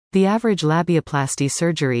The average labiaplasty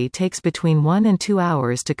surgery takes between 1 and 2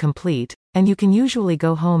 hours to complete, and you can usually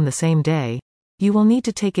go home the same day. You will need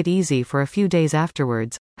to take it easy for a few days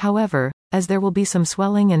afterwards, however, as there will be some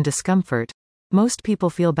swelling and discomfort. Most people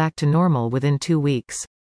feel back to normal within 2 weeks.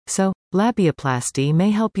 So, labiaplasty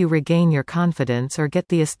may help you regain your confidence or get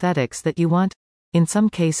the aesthetics that you want. In some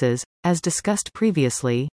cases, as discussed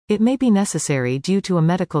previously, it may be necessary due to a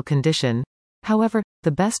medical condition. However,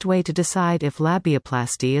 the best way to decide if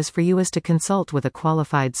labiaplasty is for you is to consult with a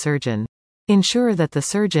qualified surgeon. Ensure that the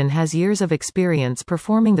surgeon has years of experience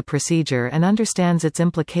performing the procedure and understands its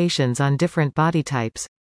implications on different body types.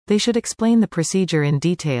 They should explain the procedure in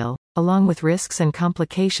detail, along with risks and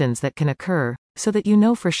complications that can occur, so that you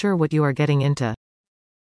know for sure what you are getting into.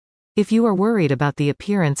 If you are worried about the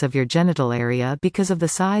appearance of your genital area because of the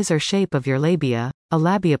size or shape of your labia, a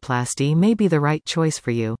labiaplasty may be the right choice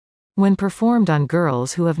for you. When performed on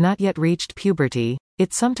girls who have not yet reached puberty,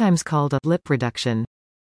 it's sometimes called a lip reduction.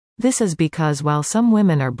 This is because while some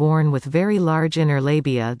women are born with very large inner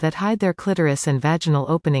labia that hide their clitoris and vaginal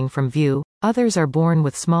opening from view, others are born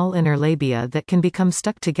with small inner labia that can become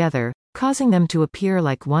stuck together, causing them to appear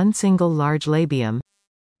like one single large labium.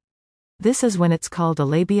 This is when it's called a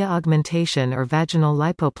labia augmentation or vaginal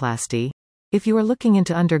lipoplasty. If you are looking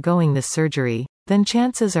into undergoing this surgery, then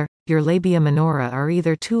chances are, your labia minora are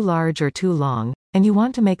either too large or too long, and you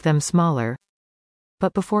want to make them smaller.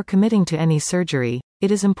 But before committing to any surgery,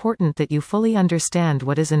 it is important that you fully understand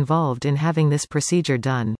what is involved in having this procedure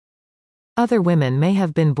done. Other women may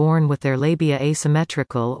have been born with their labia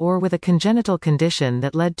asymmetrical or with a congenital condition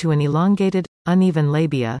that led to an elongated, uneven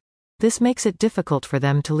labia. This makes it difficult for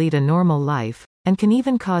them to lead a normal life, and can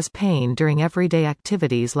even cause pain during everyday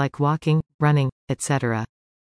activities like walking, running, etc.